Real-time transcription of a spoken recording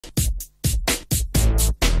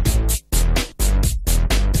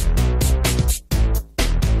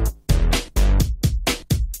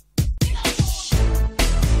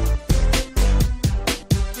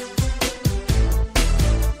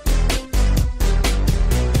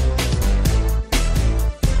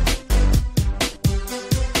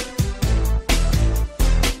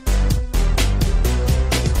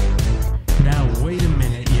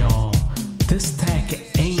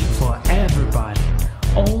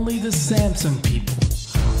the Samsung people,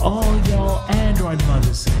 all y'all Android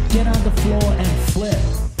mothers, get on the floor and flip.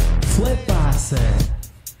 Flip, I said.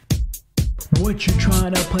 What you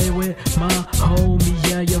trying to play with, my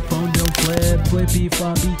homie? Yeah, your phone don't flip. Flippy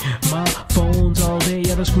floppy, my phone's all day,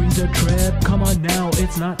 yeah, the screen's a trip. Come on now,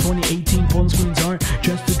 it's not 2018, phone screens aren't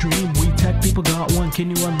just a dream. We tech people got one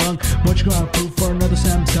kidney, one lung. What you gotta prove for another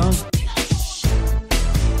Samsung?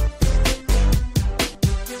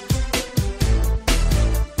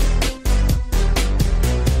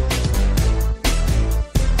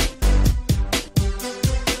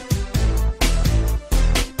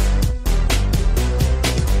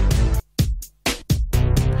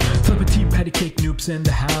 Cake noobs in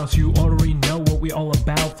the house, you already know what we all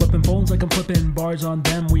about. Flipping phones like I'm flipping bars on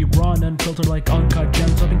them. We run unfiltered like uncut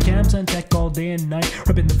gems. Flipping cams and tech all day and night.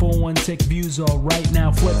 Ripping the 416 views all right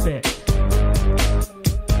now. Flip it.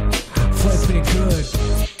 Flip it good.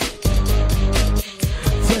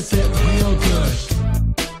 Flip it real good.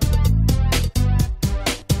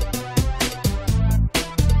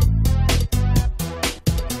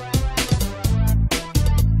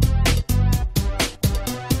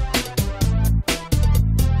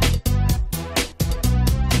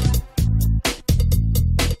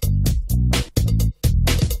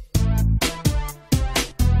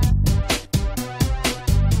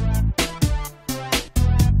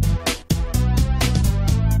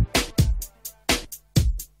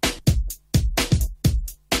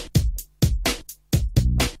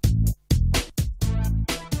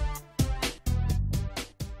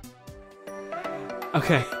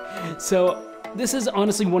 Okay, so this is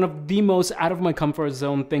honestly one of the most out of my comfort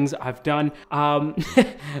zone things I've done.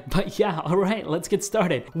 But yeah, alright, let's get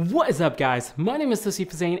started. What is up, guys? My name is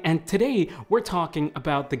Tausif Hussain, and today we're talking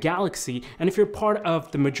about the Galaxy, and if you're part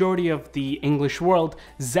of the majority of the English world,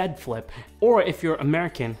 Z Flip, or if you're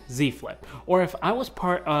American, Z Flip. Or if I was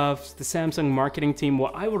part of the Samsung marketing team,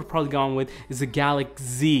 what I would have probably gone with is the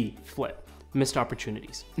Galaxy Flip. Missed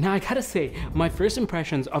opportunities. Now I gotta say, my first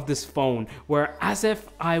impressions of this phone were as if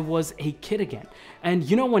I was a kid again. And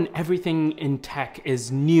you know when everything in tech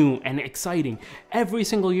is new and exciting, every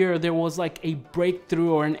single year there was like a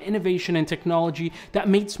breakthrough or an innovation in technology that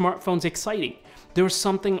made smartphones exciting. There was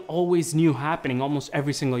something always new happening almost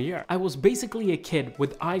every single year. I was basically a kid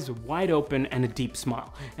with eyes wide open and a deep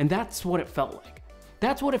smile, and that's what it felt like.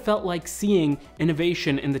 That's what it felt like seeing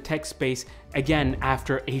innovation in the tech space again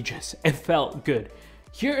after ages. It felt good.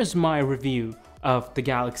 Here is my review of the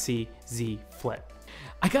Galaxy Z Flip.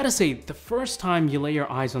 I gotta say, the first time you lay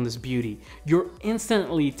your eyes on this beauty, you're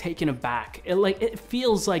instantly taken aback. It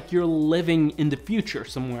feels like you're living in the future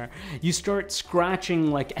somewhere. You start scratching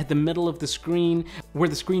like at the middle of the screen where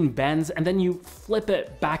the screen bends, and then you flip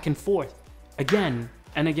it back and forth again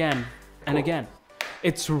and again and again.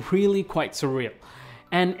 It's really quite surreal.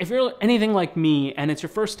 And if you're anything like me and it's your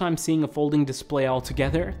first time seeing a folding display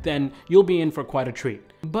altogether, then you'll be in for quite a treat.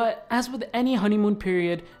 But as with any honeymoon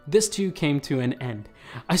period, this too came to an end.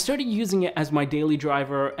 I started using it as my daily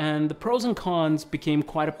driver, and the pros and cons became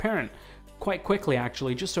quite apparent. Quite quickly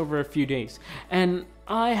actually, just over a few days. And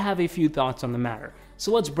I have a few thoughts on the matter,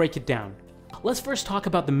 so let's break it down. Let's first talk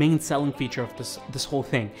about the main selling feature of this whole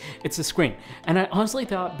thing. It's the screen. And I honestly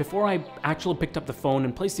thought before I actually picked up the phone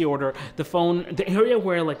and placed the order, the area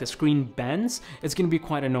where like the screen bends is going to be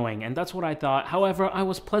quite annoying, and that's what I thought. However, I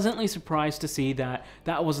was pleasantly surprised to see that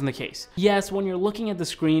that wasn't the case. Yes, when you're looking at the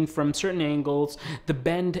screen from certain angles, the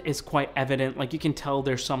bend is quite evident, like you can tell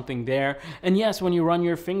there's something there. And yes, when you run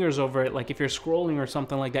your fingers over it, like if you're scrolling or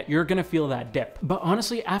something like that, you're going to feel that dip. But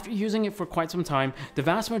honestly, after using it for quite some time, the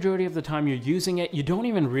vast majority of the time you're using it, you don't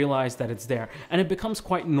even realize that it's there, and it becomes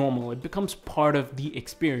quite normal. It becomes part of the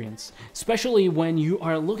experience, especially when you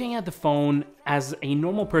are looking at the phone as a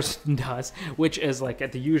normal person does, which is like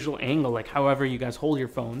at the usual angle, like however you guys hold your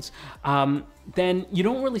phones, then you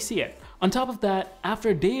don't really see it. On top of that, after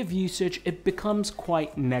a day of usage, it becomes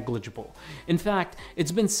quite negligible. In fact,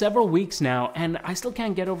 it's been several weeks now, and I still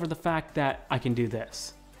can't get over the fact that I can do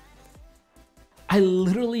this. I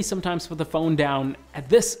literally sometimes put the phone down at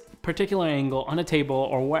this particular angle on a table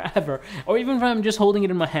or wherever, or even if I'm just holding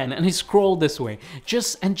it in my hand and I scroll this way,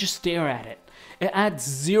 just stare at it. It adds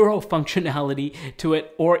zero functionality to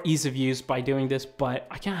it or ease of use by doing this, but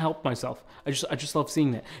I can't help myself. I just love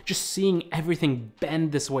seeing it. Just seeing everything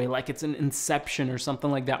bend this way like it's an inception or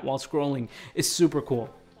something like that while scrolling is super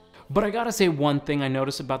cool. But I gotta say one thing I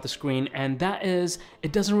noticed about the screen, and that is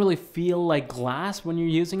it doesn't really feel like glass when you're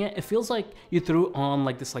using it. It feels like you threw on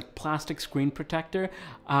like this like plastic screen protector.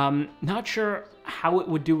 Not sure how it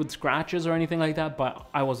would do with scratches or anything like that, but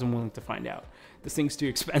I wasn't willing to find out. This thing's too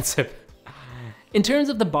expensive. In terms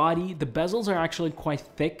of the body, the bezels are actually quite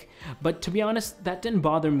thick, but to be honest, that didn't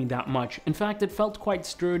bother me that much. In fact, it felt quite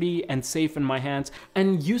sturdy and safe in my hands,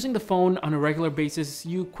 and using the phone on a regular basis,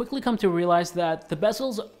 you quickly come to realize that the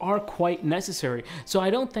bezels are quite necessary, so I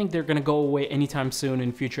don't think they're gonna go away anytime soon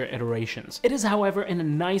in future iterations. It is, however, in a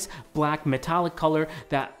nice black metallic color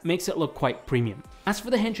that makes it look quite premium. As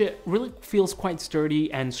for the hinge, it really feels quite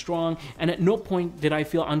sturdy and strong, and at no point did I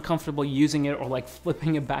feel uncomfortable using it or like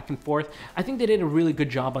flipping it back and forth. I think they did a really good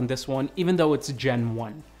job on this one, even though it's Gen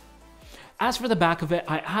 1. As for the back of it,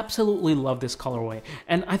 I absolutely love this colorway,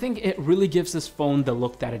 and I think it really gives this phone the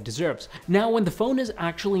look that it deserves. Now, when the phone is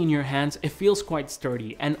actually in your hands, it feels quite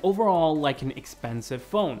sturdy and overall like an expensive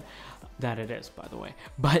phone. That it is, by the way.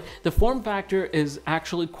 But the form factor is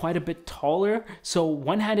actually quite a bit taller, so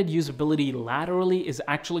one-handed usability laterally is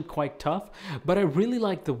actually quite tough, but I really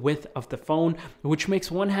like the width of the phone, which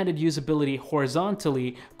makes one-handed usability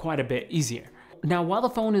horizontally quite a bit easier. Now, while the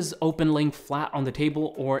phone is open laying flat on the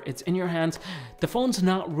table or it's in your hands, the phone's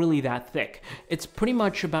not really that thick. It's pretty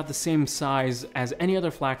much about the same size as any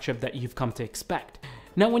other flagship that you've come to expect.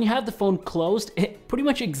 Now, when you have the phone closed, it pretty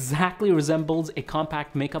much exactly resembles a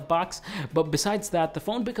compact makeup box, but besides that, the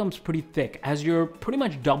phone becomes pretty thick as you're pretty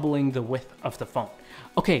much doubling the width of the phone.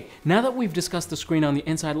 Okay, now that we've discussed the screen on the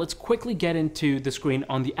inside, let's quickly get into the screen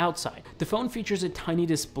on the outside. The phone features a tiny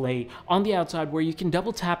display on the outside where you can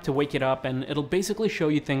double tap to wake it up, and it'll basically show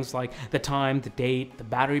you things like the time, the date, the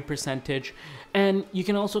battery percentage, and you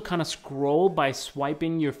can also kind of scroll by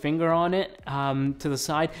swiping your finger on it to the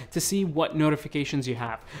side to see what notifications you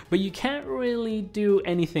have. But you can't really do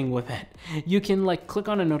anything with it. You can like click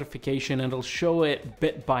on a notification and it'll show it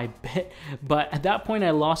bit by bit, but at that point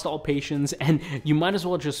I lost all patience, and you might as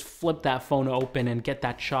well just flip that phone open and get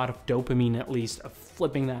that shot of dopamine, at least, of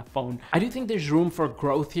flipping that phone. I do think there's room for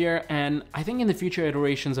growth here, and I think in the future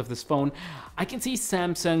iterations of this phone, I can see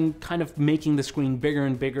Samsung kind of making the screen bigger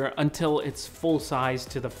and bigger until it's full size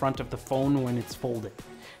to the front of the phone when it's folded.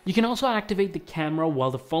 You can also activate the camera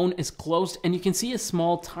while the phone is closed, and you can see a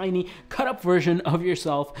small, tiny, cut-up version of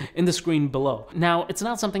yourself in the screen below. Now, it's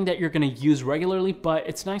not something that you're going to use regularly, but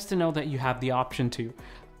it's nice to know that you have the option to.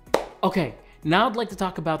 Okay, now I'd like to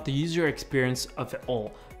talk about the user experience of it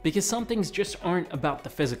all, because some things just aren't about the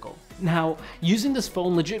physical. Now, using this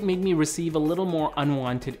phone legit made me receive a little more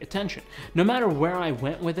unwanted attention. No matter where I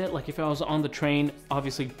went with it, like if I was on the train,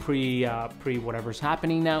 obviously pre whatever's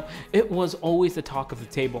happening now, it was always the talk of the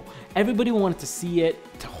table. Everybody wanted to see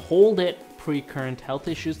it, to hold it, pre-current health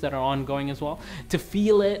issues that are ongoing as well, to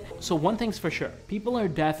feel it. So one thing's for sure, people are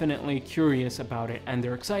definitely curious about it and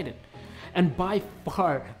they're excited. And by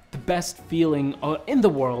far, the best feeling in the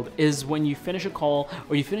world is when you finish a call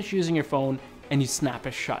or you finish using your phone and you snap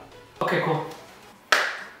it shut. Okay, cool.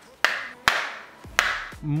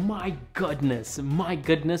 My goodness,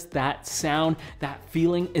 that sound, that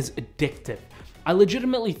feeling is addictive. I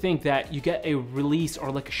legitimately think that you get a release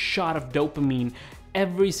or like a shot of dopamine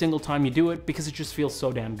every single time you do it because it just feels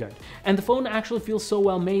so damn good. And the phone actually feels so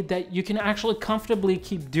well made that you can actually comfortably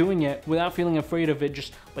keep doing it without feeling afraid of it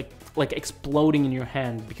just like exploding in your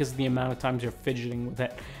hand because of the amount of times you're fidgeting with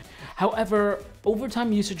it. However,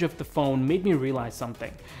 overtime usage of the phone made me realize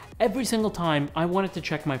something. Every single time I wanted to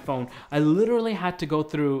check my phone, I literally had to go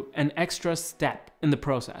through an extra step in the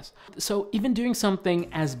process. So even doing something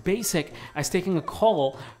as basic as taking a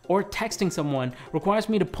call or texting someone requires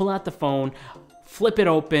me to pull out the phone, flip it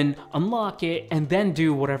open, unlock it, and then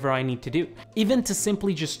do whatever I need to do. Even to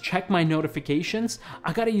simply just check my notifications,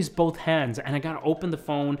 I gotta use both hands and I gotta open the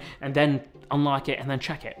phone and then unlock it and then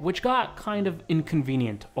check it, which got kind of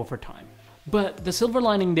inconvenient over time. But the silver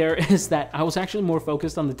lining there is that I was actually more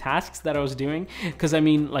focused on the tasks that I was doing, because I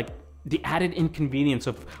mean, like, the added inconvenience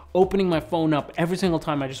of opening my phone up every single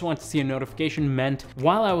time I just wanted to see a notification meant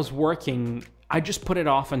while I was working, I just put it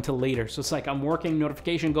off until later. So it's like I'm working,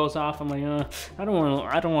 notification goes off, I'm like, I don't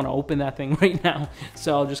want to open that thing right now,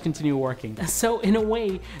 so I'll just continue working. So in a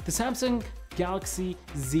way, the Samsung Galaxy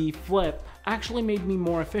Z Flip actually made me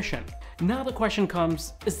more efficient. Now the question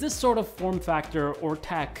comes, is this sort of form factor or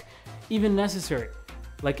tech even necessary,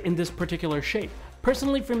 like in this particular shape?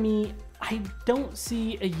 Personally, for me, I don't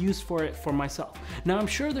see a use for it for myself. Now, I'm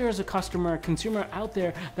sure there is a consumer out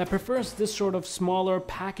there that prefers this sort of smaller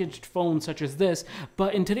packaged phone such as this,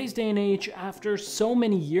 but in today's day and age, after so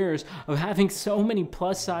many years of having so many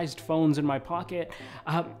plus-sized phones in my pocket,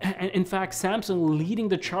 and in fact, Samsung leading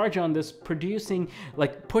the charge on this, pushing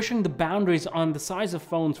the boundaries on the size of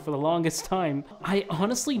phones for the longest time, I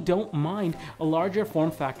honestly don't mind a larger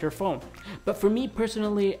form factor phone. But for me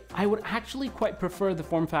personally, I would actually quite prefer the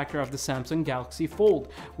form factor of the Samsung Galaxy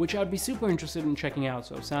Fold, which I'd be super interested in checking out.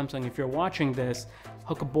 So Samsung, if you're watching this,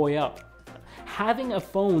 hook a boy up. Having a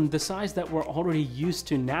phone the size that we're already used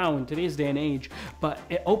to now in today's day and age, but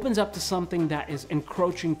it opens up to something that is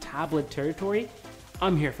encroaching tablet territory,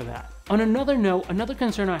 I'm here for that. On another note, another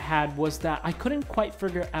concern I had was that I couldn't quite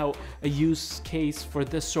figure out a use case for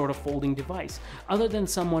this sort of folding device, other than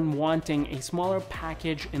someone wanting a smaller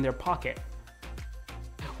package in their pocket.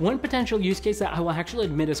 One potential use case that I will actually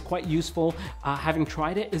admit is quite useful, having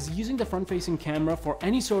tried it, is using the front-facing camera for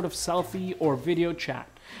any sort of selfie or video chat.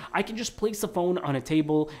 I can just place the phone on a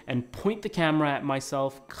table and point the camera at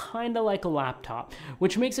myself, kinda like a laptop,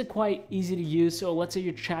 which makes it quite easy to use. So let's say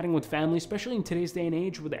you're chatting with family, especially in today's day and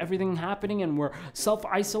age with everything happening and we're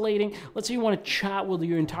self-isolating. Let's say you want to chat with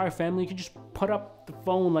your entire family, you can just put up the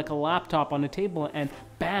phone like a laptop on the table and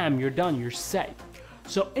bam, you're done, you're set.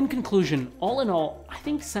 So in conclusion, all in all, I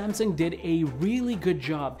think Samsung did a really good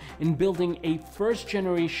job in building a first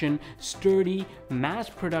generation, sturdy, mass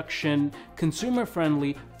production, consumer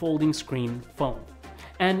friendly folding screen phone.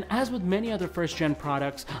 And as with many other first gen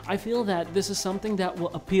products, I feel that this is something that will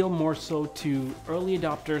appeal more so to early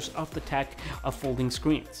adopters of the tech of folding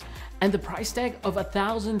screens. And the price tag of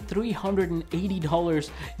 $1,380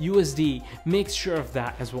 USD makes sure of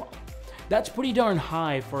that as well. That's pretty darn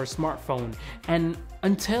high for a smartphone, and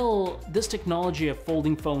until this technology of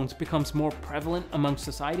folding phones becomes more prevalent among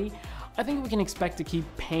society, I think we can expect to keep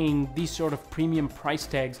paying these sort of premium price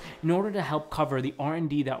tags in order to help cover the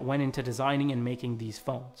R&D that went into designing and making these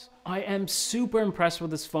phones. I am super impressed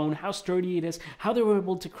with this phone, how sturdy it is, how they were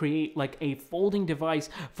able to create like a folding device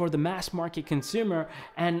for the mass market consumer,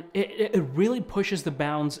 and it really pushes the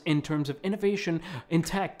bounds in terms of innovation in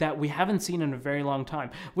tech that we haven't seen in a very long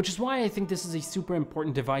time, which is why I think this is a super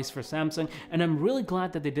important device for Samsung, and I'm really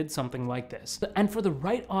glad that they did something like this. And for the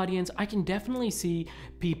right audience, I can definitely see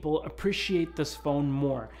people appreciate this phone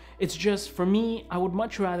more. It's just, for me, I would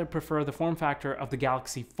much rather prefer the form factor of the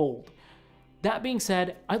Galaxy Fold. That being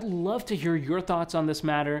said, I'd love to hear your thoughts on this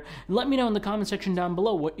matter. Let me know in the comment section down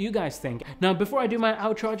below what you guys think. Now, before I do my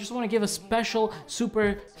outro, I just want to give a special,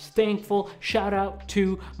 super thankful shout out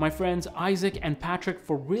to my friends Isaac and Patrick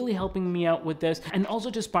for really helping me out with this, and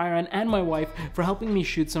also to Spyron and my wife for helping me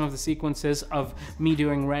shoot some of the sequences of me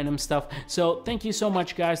doing random stuff. So thank you so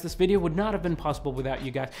much, guys. This video would not have been possible without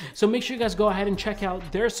you guys. So make sure you guys go ahead and check out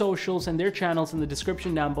their socials and their channels in the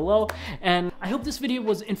description down below. And I hope this video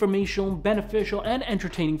was informational, beneficial, and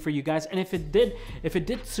entertaining for you guys. And if it did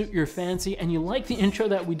suit your fancy and you like the intro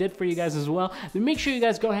that we did for you guys as well, then make sure you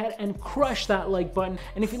guys go ahead and crush that like button.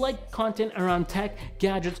 And if you like content around tech,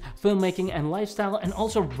 gadgets, filmmaking, and lifestyle, and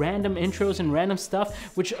also random intros and random stuff,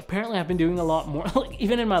 which apparently I've been doing a lot more, like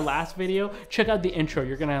even in my last video, check out the intro,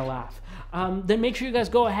 you're gonna laugh. Then make sure you guys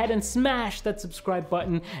go ahead and smash that subscribe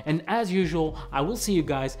button. And as usual, I will see you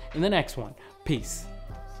guys in the next one. Peace.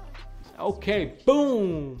 Okay,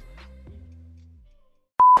 boom.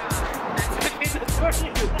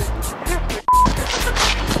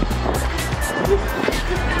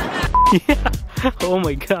 Yeah. Oh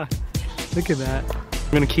my god. Look at that.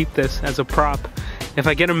 I'm gonna keep this as a prop. If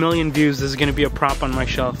I get 1 million views, this is gonna be a prop on my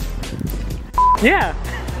shelf. Yeah.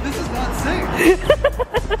 This is not safe. I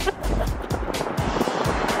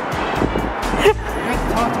have to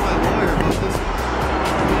talk to my lawyer about this.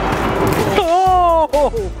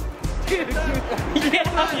 Oh! Dude,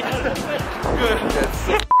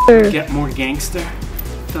 yeah. Get more gangster,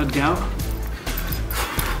 thugged out.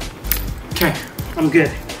 Okay, I'm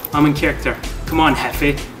good. I'm in character. Come on,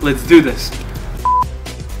 Hefe, let's do this.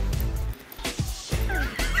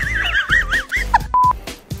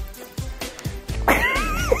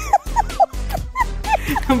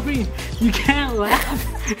 I mean, you can't laugh.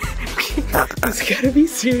 It's gotta be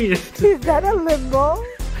serious. Is that a limbo? I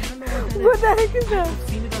don't know what What the heck is that? I've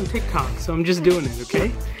seen it on TikTok, so I'm just doing it,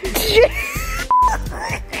 okay?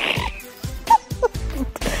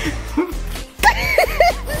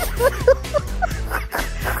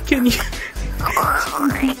 Can you?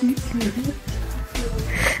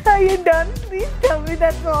 Are you done? Please tell me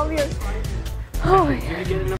that's all your... Oh my god.